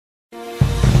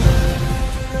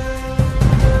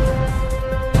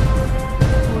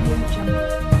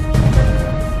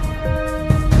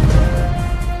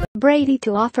Brady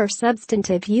to offer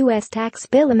substantive U.S. tax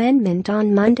bill amendment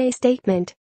on Monday.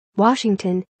 Statement.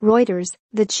 Washington, Reuters.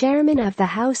 The chairman of the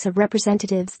House of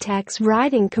Representatives Tax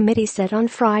Writing Committee said on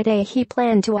Friday he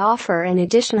planned to offer an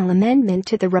additional amendment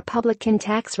to the Republican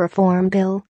tax reform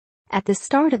bill. At the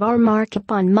start of our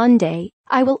markup on Monday,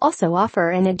 I will also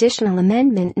offer an additional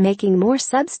amendment making more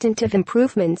substantive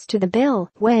improvements to the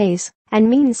bill, Ways and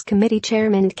Means Committee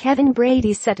Chairman Kevin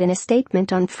Brady said in a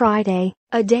statement on Friday,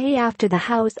 a day after the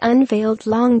House unveiled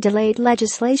long-delayed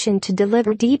legislation to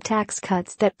deliver deep tax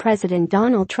cuts that President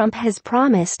Donald Trump has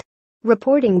promised.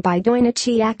 Reporting by Doina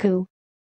Chiaku.